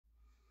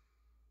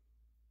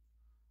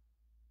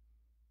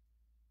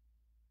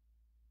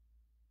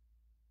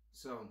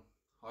So,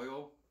 hi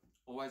all.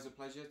 Always a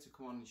pleasure to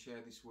come on and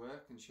share this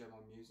work and share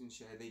my musings,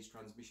 share these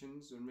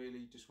transmissions, and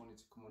really just wanted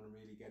to come on and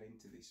really get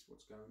into this,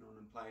 what's going on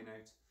and playing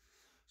out,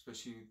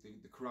 especially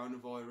the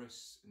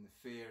coronavirus and the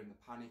fear and the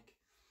panic,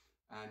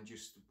 and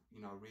just,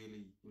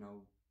 really,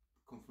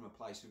 come from a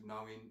place of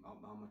knowing.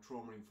 I'm a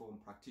trauma-informed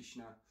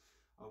practitioner.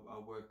 I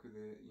work with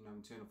the,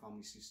 internal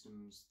family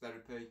systems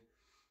therapy,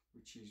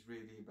 which is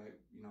really about,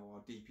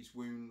 our deepest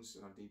wounds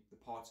and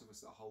the parts of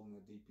us that are holding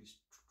the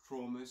deepest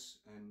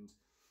traumas. And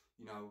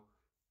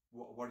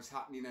what is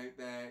happening out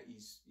there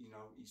is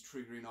is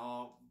triggering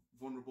our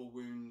vulnerable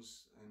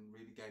wounds and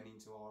really getting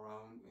into our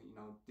own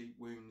deep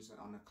wounds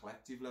on a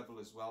collective level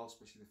as well,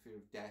 especially the fear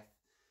of death,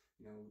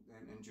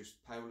 and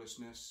just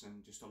powerlessness,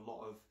 and just a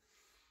lot of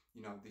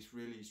this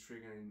really is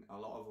triggering a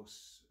lot of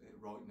us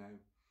right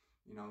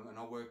now, and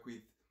I work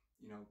with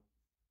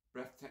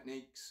breath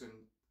techniques and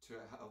to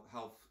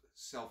help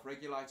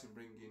self-regulate and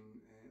bring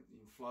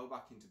in flow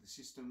back into the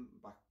system,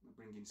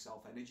 bring in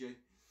self-energy,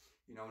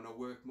 and I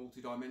work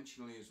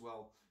multidimensionally as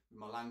well with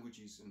my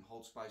languages and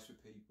hold space for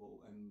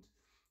people and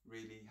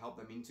really help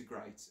them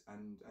integrate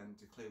and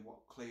to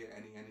clear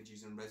any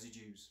energies and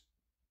residues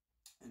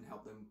and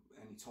help them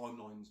any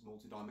timelines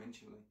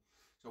multidimensionally.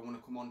 So I want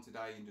to come on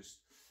today and just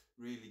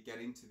really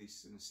get into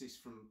this and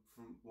assist from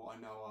what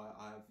I know.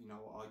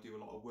 I do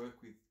a lot of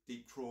work with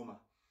deep trauma,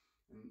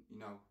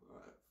 and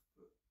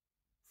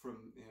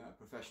from a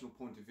professional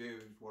point of view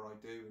is what I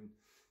do, and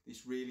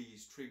this really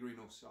is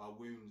triggering us, our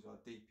wounds, our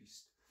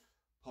deepest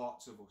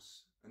parts of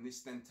us, and this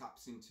then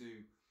taps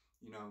into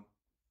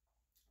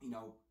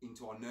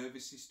into our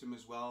nervous system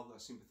as well, our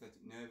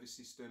sympathetic nervous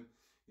system.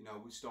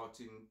 We're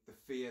starting the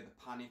fear,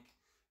 the panic.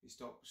 You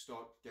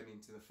start getting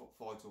into the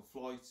fight or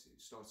flight. It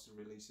starts to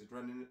release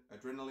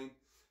adrenaline,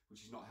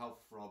 which is not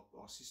helpful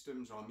for our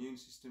systems, our immune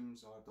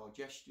systems, our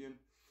digestion.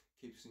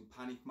 Keeps us in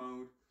panic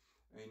mode.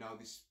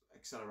 This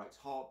accelerates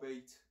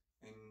heartbeat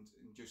and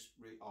just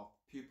our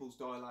pupils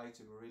dilate,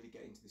 and we really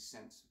get into this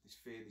sense of this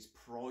fear, this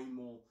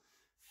primal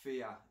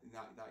fear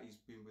that has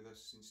been with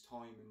us since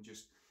time, and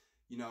just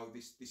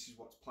this is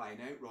what's playing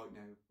out right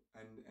now,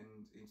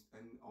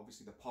 and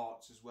obviously the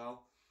parts as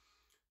well.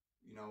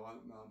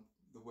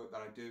 The work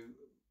that I do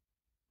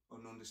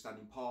on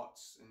understanding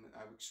parts and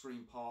our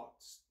extreme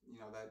parts,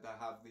 they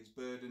have these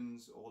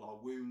burdens, all our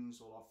wounds,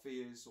 all our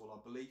fears, all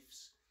our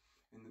beliefs,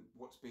 and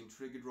what's being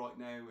triggered right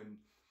now. And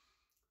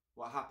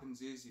what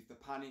happens is, if the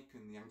panic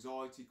and the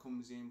anxiety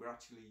comes in, we're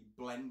actually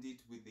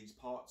blended with these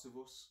parts of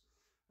us,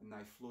 and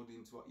they flood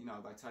into,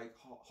 they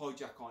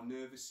hijack our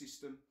nervous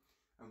system,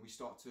 and we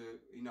start to,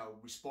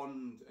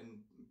 respond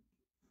and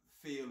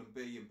feel and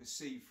be and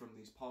perceive from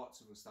these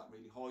parts of us that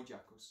really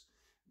hijack us.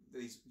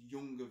 These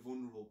younger,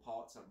 vulnerable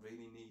parts that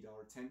really need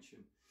our attention,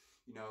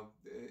 I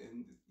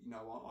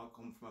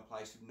come from a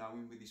place of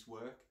knowing with this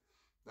work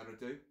that I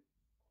do,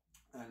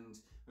 and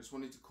I just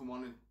wanted to come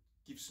on and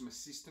give some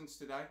assistance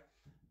today.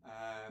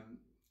 I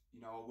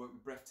work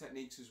with breath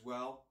techniques as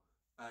well,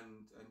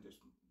 and just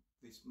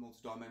these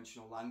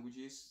multidimensional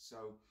languages.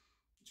 So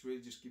it's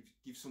really just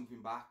give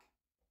something back,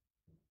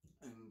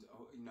 and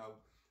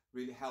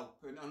really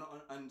help, and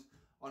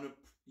on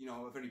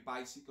a very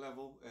basic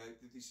level,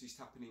 this is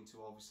tapping into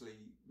obviously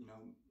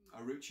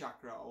our root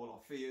chakra, all our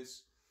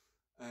fears,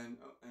 and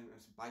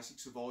it's basic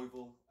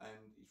survival,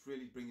 and it's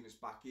really bringing us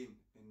back in.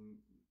 And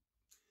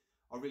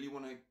I really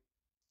want to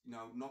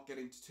not get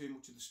into too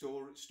much of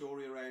the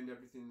story around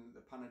everything,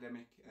 the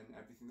pandemic and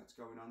everything that's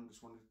going on.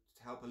 Just wanted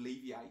to help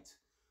alleviate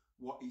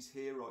what is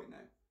here right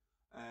now,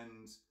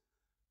 and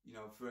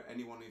for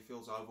anyone who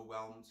feels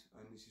overwhelmed,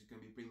 and this is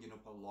going to be bringing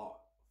up a lot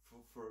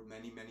for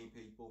many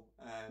people,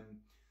 and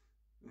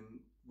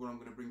what I'm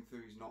going to bring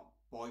through is not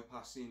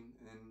bypassing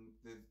and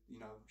the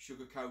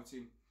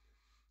sugarcoating,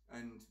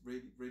 and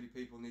really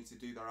people need to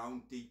do their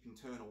own deep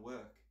internal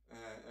work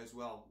as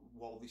well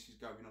while this is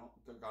going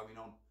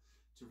on,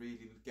 to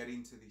really get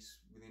into this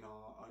within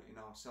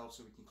ourselves,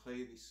 so we can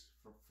clear this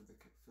for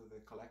the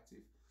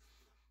collective.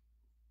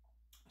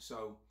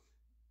 So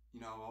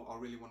I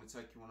really want to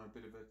take you on a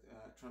bit of a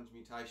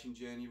transmutation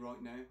journey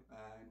right now,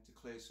 to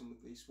clear some of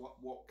this,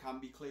 what can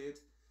be cleared.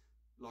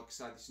 Like I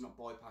say, this is not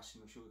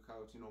bypassing or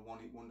sugarcoating or one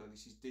hit wonder.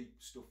 This is deep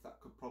stuff that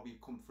could probably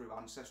come through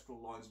ancestral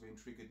lines being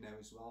triggered now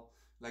as well,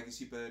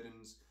 legacy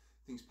burdens,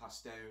 things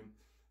passed down,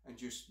 and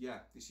just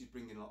this is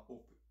bringing up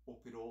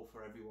it all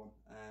for everyone.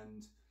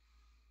 And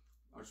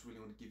I just really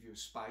want to give you a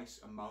space,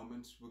 a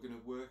moment. We're going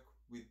to work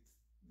with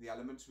the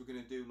elements. We're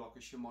going to do like a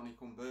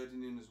shamanic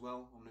unburdening as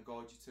well. I'm going to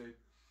guide you to.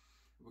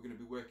 We're going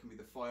to be working with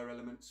the fire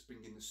elements,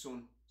 bringing the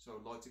sun.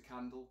 So light a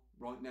candle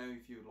right now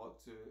if you would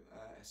like to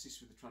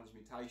assist with the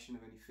transmutation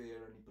of any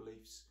fear, any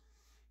beliefs,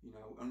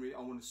 and really I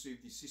want to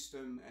soothe your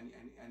system and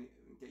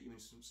get you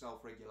into some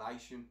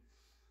self-regulation,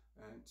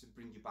 to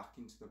bring you back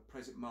into the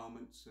present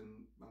moments.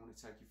 And I want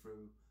to take you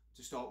through,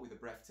 to start with a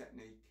breath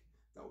technique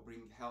that will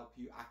help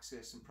you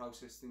access and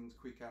process things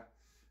quicker,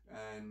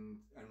 and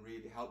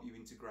really help you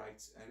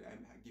integrate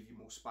and give you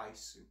more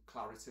space and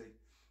clarity,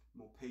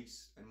 more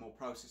peace and more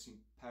processing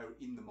power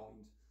in the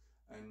mind.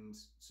 And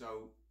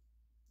so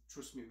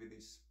trust me with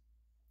this.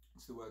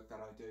 It's the work that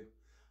I do,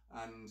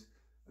 and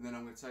then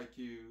I'm going to take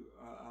you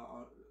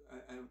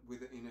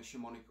in a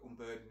shamanic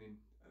unburdening,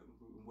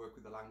 work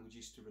with the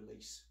languages to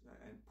release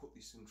and put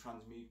this and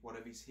transmute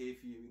whatever is here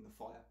for you in the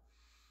fire.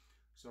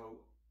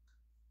 So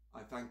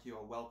I thank you,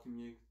 I welcome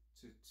you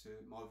to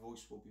my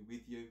voice will be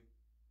with you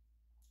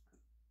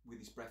with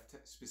this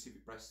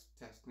specific breath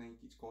technique.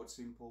 It's quite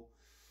simple.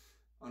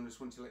 I just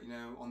want to let you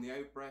know, on the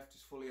out breath,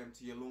 just fully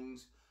empty your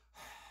lungs.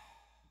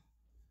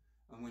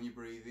 And when you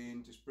breathe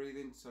in, just breathe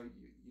in so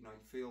you're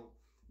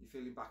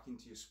feeling back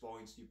into your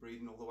spine, so you're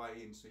breathing all the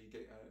way in, so you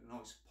get a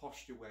nice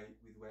posture with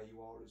where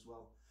you are as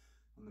well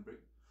on the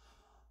breath.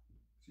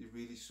 So you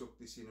really suck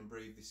this in and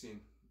breathe this in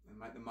and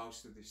make the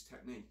most of this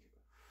technique.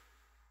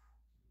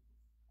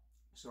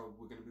 So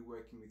we're going to be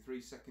working with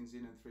 3 seconds in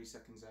and 3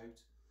 seconds out,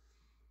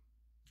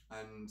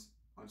 and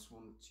I just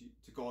want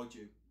to guide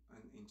you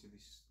into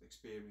this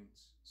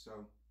experience.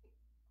 So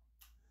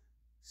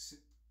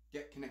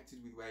get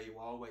connected with where you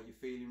are, where you're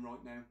feeling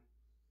right now.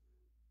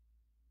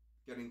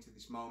 Get into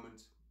this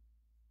moment.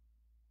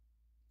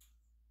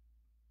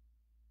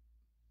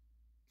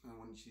 I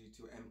want you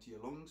to empty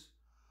your lungs.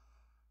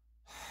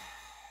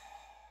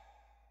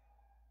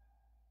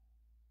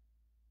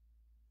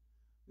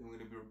 Then we're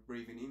going to be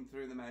breathing in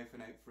through the mouth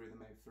and out through the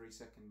mouth, 3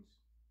 seconds.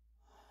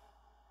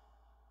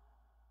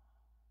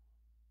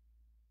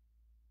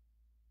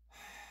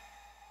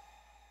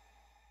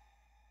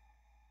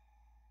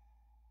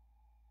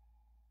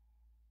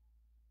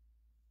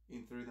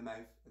 In through the mouth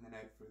and then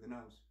out through the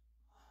nose.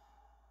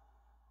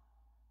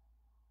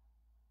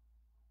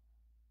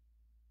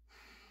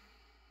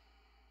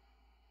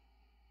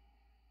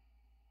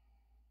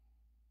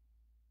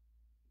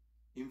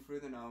 In through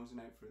the nose and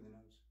out through the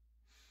nose.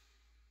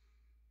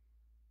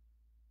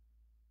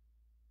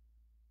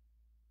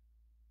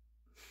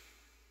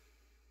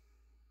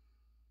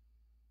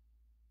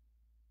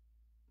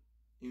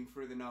 In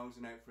through the nose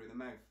and out through the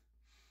mouth.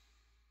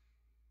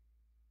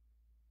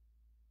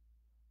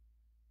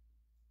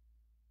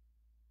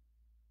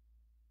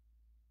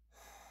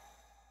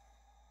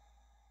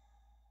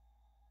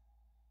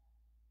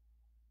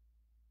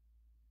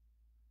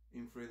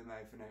 In through the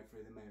mouth and out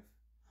through the mouth.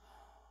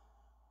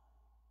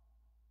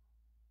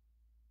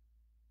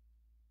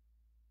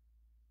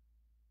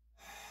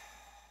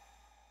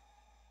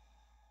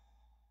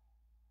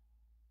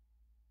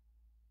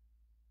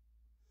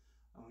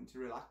 I want you to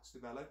relax the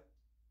belly,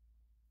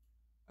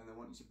 and then I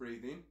want you to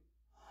breathe in,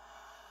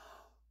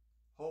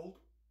 hold,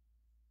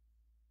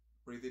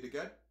 breathe it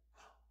again,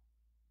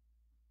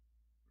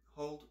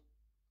 hold,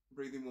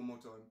 breathe in one more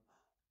time,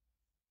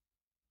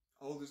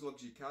 hold as long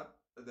as you can,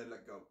 and then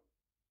let go.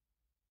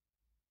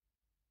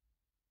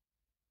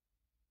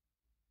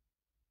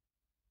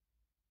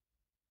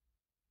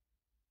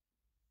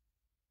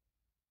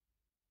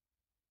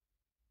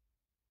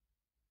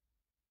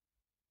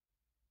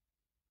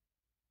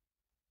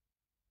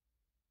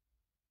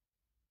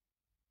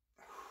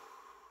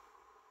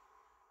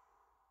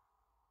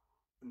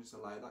 And just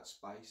allow that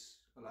space,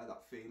 allow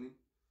that feeling.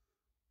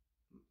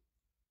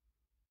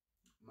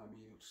 Maybe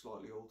you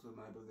slightly alter,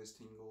 maybe there's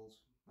tingles,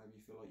 maybe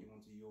you feel like you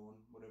want to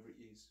yawn, whatever it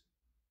is.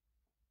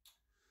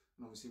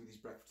 And obviously with these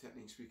breath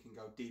techniques we can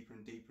go deeper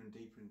and deeper and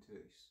deeper into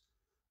this.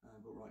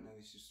 But right now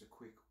this is just a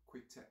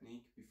quick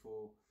technique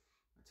before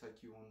I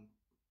take you on,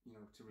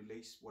 to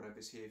release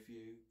whatever's here for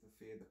you, the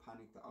fear, the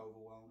panic, the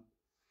overwhelm.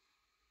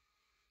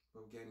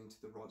 But we're getting into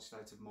the right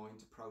state of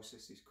mind to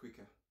process this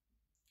quicker.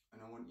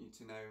 And I want you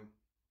to know,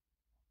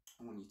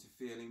 I want you to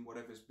feel in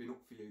whatever's been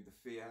up for you, the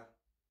fear,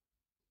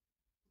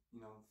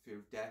 fear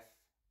of death,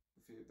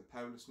 the fear of the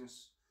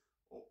powerlessness,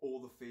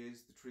 all the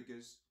fears, the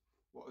triggers,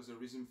 what has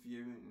arisen for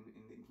you,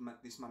 and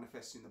this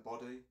manifests in the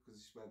body, because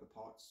this is where the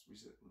parts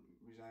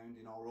resound,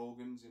 in our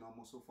organs, in our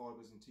muscle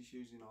fibers and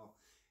tissues, in our,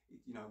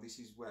 this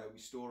is where we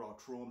store our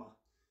trauma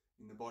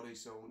in the body.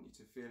 So I want you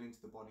to feel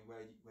into the body. Where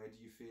do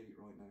you feel it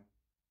right now?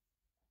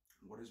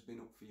 What has been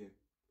up for you?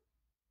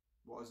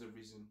 What has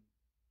arisen?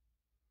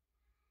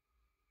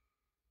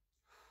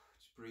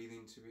 Just breathe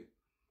into it.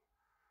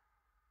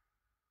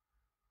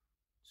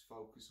 Just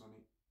focus on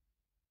it.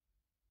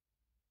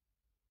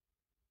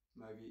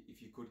 Maybe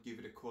if you could give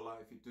it a colour,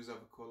 if it does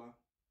have a colour,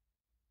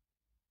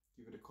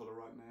 give it a colour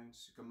right now,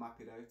 so you can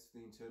map it out.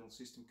 The internal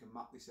system can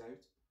map this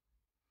out,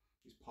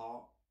 this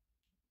part,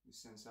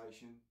 this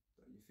sensation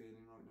that you're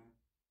feeling right now.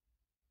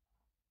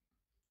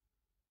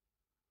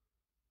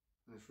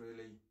 And it's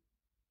really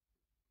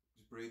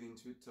just breathe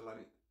into it to let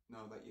it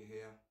know that you're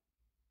here.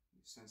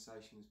 This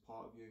sensation is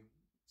part of you.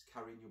 It's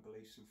carrying your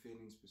beliefs and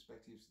feelings,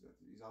 perspectives that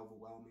is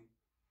overwhelming.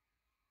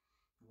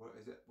 What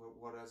is it?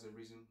 What has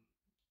arisen?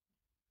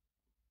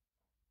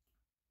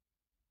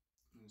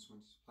 I just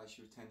want to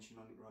place your attention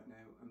on it right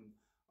now, and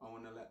I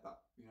want to let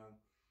that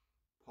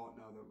part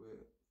know that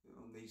we're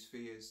on these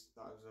fears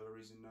that have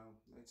arisen now.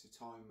 It's a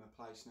time, a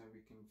place now we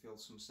can feel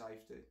some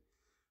safety.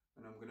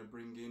 And I'm going to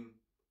bring in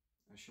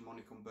a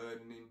shamanic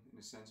unburdening, in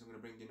a sense. I'm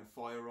going to bring in a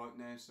fire right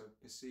now, so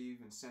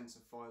perceive and sense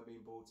a fire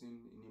being brought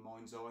in your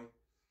mind's eye.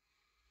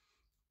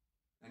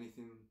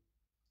 Anything,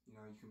 you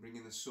can bring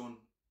in the sun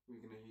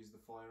we're going to use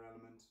the fire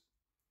element.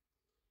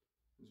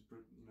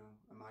 You know,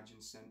 imagine,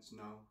 sense,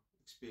 know,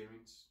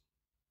 experience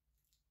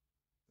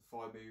the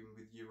fire being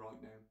with you right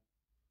now.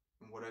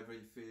 And whatever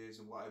your fears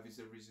and whatever's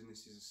the reason,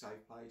 this is a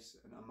safe place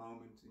and a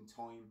moment in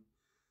time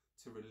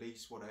to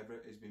release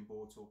whatever has been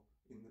brought up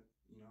in the,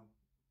 you know,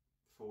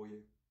 for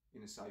you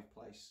in a safe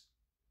place.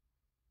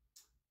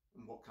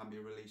 And what can be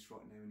released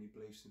right now, any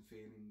beliefs and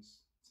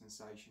feelings,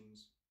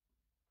 sensations.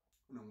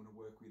 And I'm going to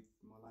work with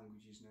my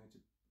languages now to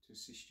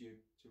assist you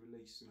to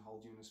release and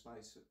hold you in a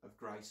space of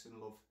grace and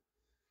love.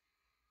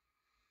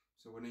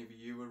 So whenever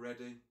you are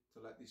ready to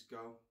let this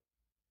go,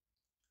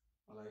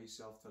 allow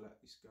yourself to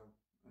let this go.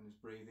 And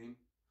just breathe in,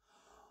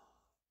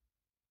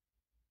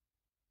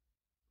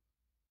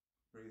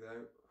 breathe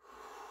out,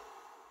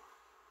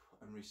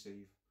 and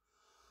receive.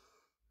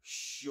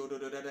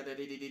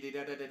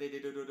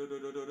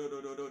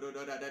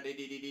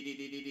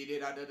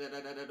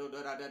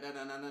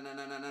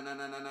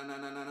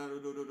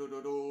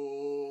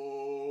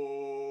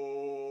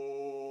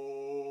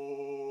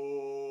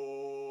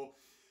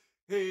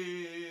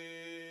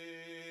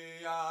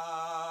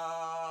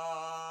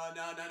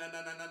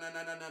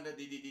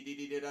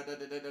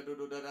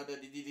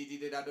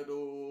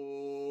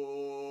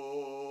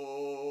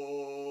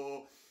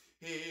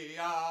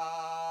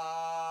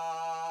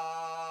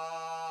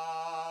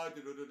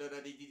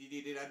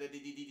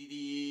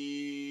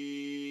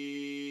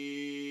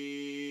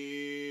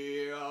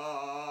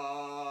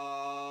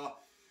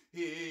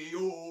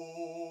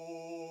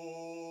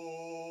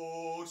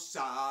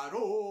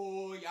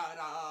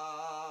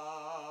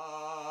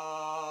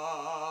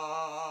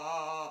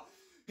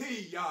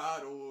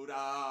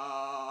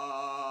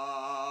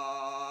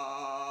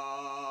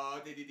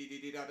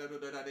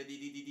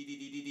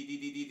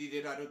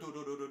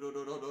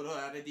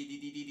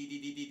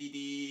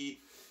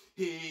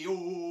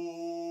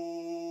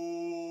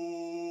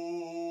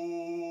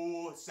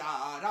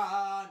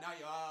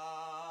 Saranaya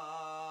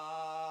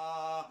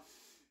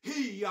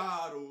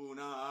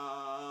Hiyaruna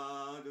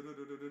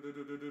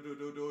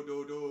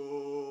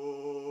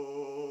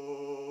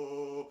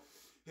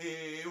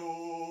Heo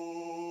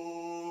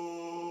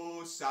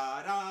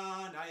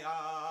Saranaya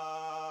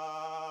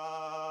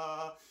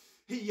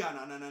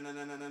Hiyana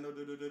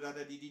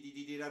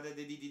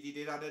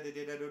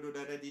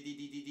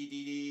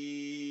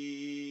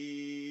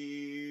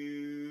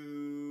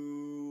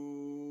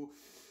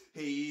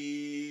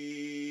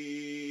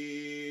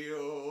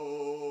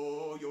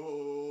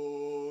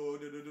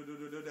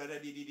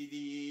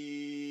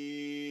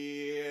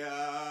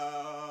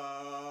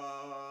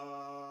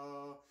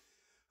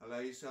Allow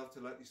yourself to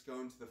let this go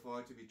into the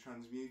fire to be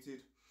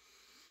transmuted.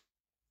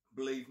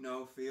 Believe,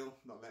 know, feel,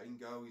 not letting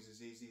go is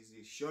as easy as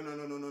this.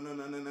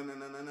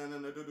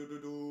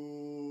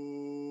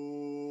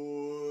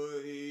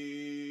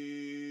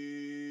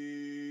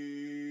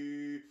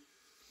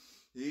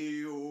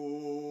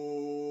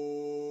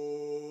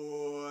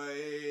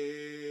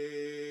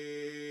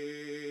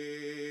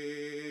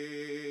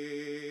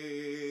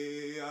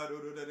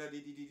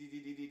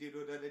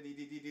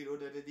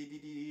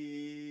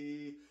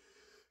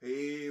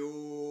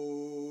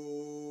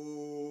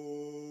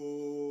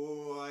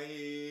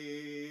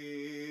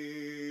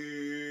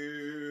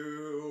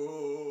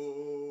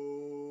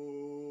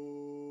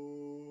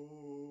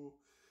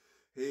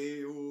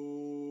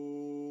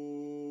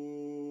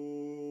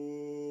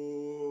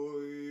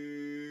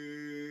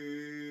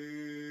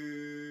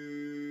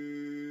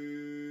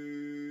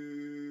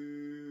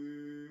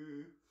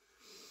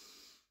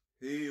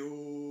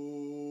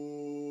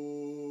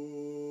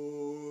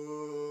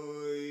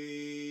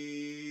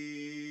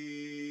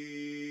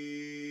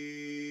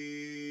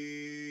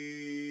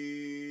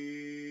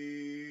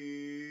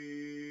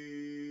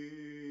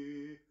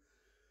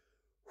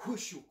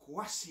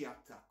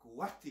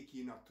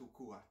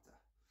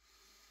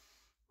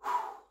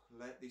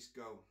 Let this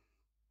go.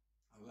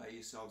 Allow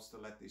yourselves to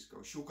let this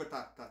go.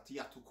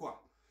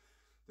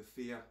 The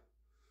fear,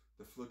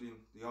 the flooding,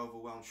 the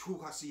overwhelm.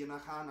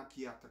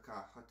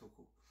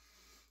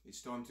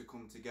 It's time to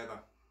come together.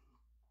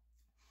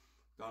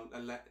 Don't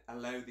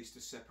allow this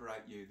to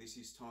separate you. This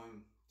is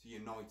time to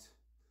unite,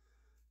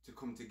 to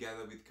come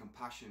together with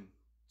compassion,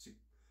 to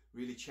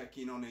really check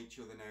in on each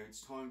other now.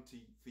 It's time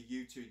for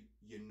you to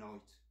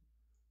unite,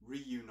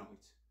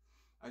 reunite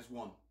as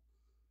one.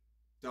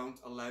 Don't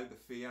allow the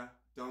fear,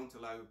 don't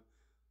allow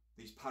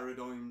these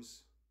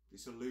paradigms,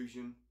 this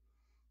illusion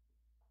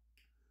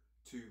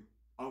to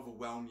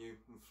overwhelm you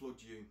and flood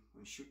you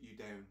and shut you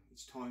down.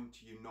 It's time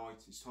to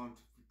unite, it's time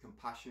for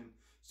compassion,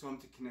 it's time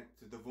to connect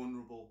to the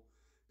vulnerable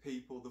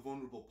people, the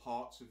vulnerable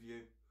parts of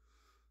you,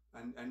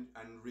 and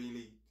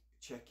really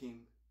check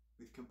in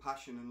with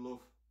compassion and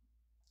love.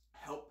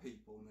 Help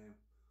people now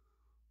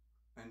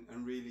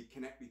and really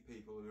connect with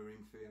people who are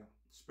in fear.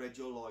 Spread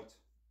your light,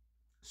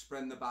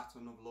 spread the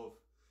baton of love,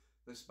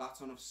 this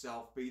baton of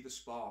self. Be the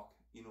spark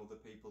in other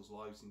people's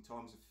lives in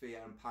times of fear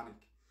and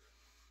panic.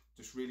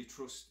 Just really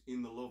trust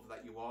in the love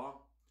that you are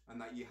and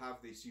that you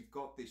have this. You've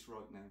got this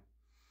right now.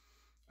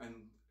 And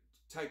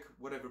take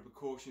whatever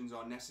precautions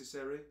are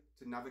necessary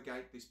to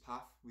navigate this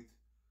path with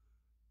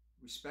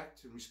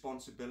respect and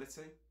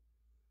responsibility,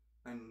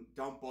 and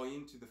don't buy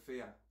into the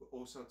fear, but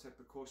also take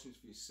precautions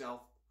for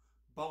yourself,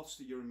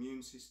 bolster your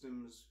immune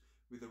systems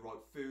with the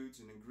right foods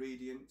and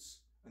ingredients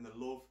and the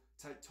love.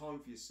 Take time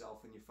for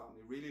yourself and your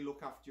family. Really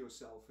look after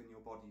yourself and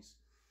your bodies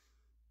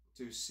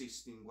to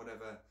assist in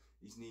whatever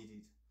is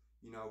needed.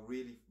 You know,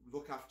 really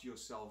look after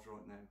yourselves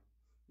right now.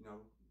 You know,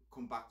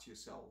 come back to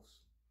yourselves.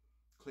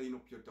 Clean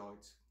up your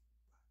diet.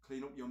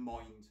 Clean up your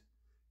mind.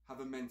 Have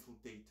a mental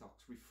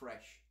detox.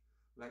 Refresh.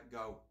 Let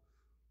go.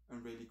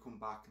 And really come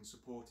back and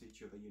support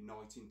each other.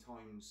 Unite in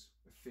times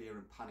of fear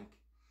and panic.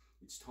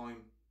 It's time.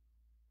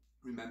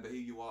 Remember who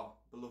you are,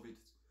 beloved.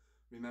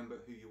 Remember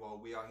who you are.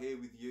 We are here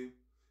with you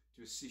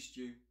to assist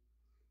you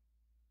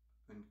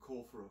and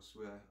call for us.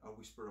 We're a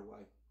whisper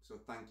away. So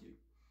thank you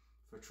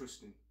for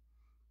trusting.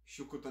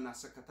 Shukutana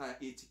sakata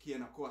etikia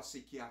na kwa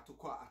sikia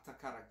tukwa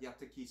atakara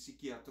yataki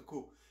sikia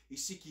tuku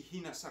isiki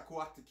hina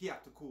sakuata kia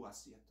tuku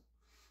asiato.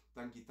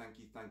 Thank you, thank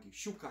you, thank you.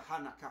 Shuka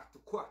hana ka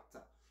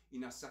tukwata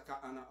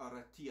inasaka ana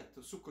aratia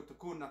to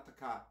sukutukuna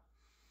taka.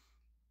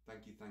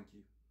 Thank you, thank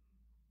you.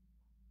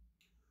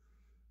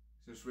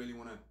 So just really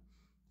want to,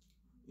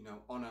 you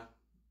know, honor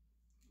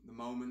the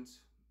moment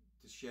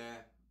to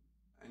share.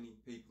 Any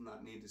people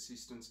that need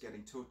assistance, get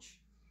in touch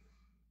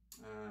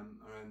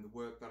around the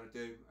work that I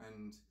do.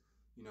 And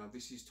you know,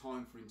 this is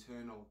time for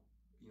internal,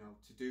 you know,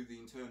 to do the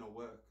internal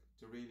work,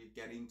 to really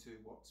get into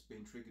what's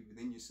been triggered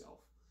within yourself,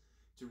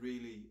 to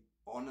really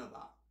honor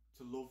that,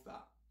 to love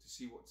that, to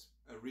see what's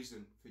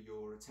arisen for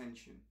your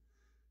attention.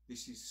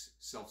 This is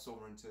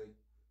self-sovereignty.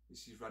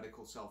 This is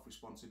radical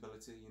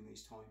self-responsibility in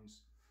these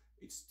times.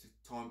 It's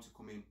time to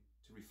come in,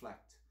 to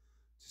reflect,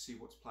 to see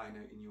what's playing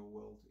out in your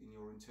world, in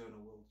your internal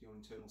world, your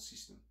internal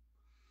system.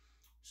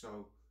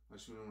 So I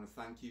just really want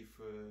to thank you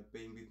for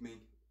being with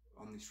me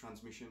on this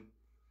transmission,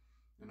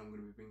 and I'm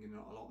going to be bringing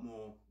a lot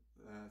more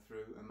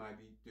through, and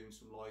maybe doing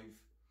some live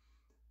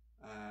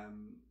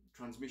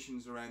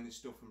transmissions around this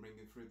stuff and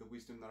bringing through the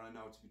wisdom that I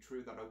know to be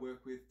true, that I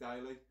work with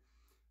daily,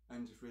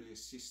 and just really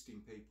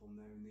assisting people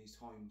now in these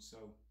times. So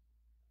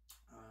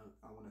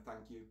I want to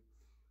thank you.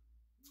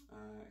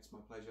 It's my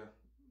pleasure,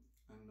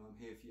 and I'm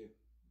here for you.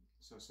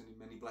 So sending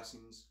many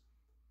blessings.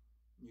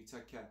 You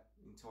take care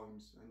in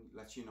times, and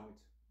let's unite.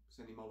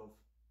 Sending my love.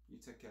 You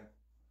take care.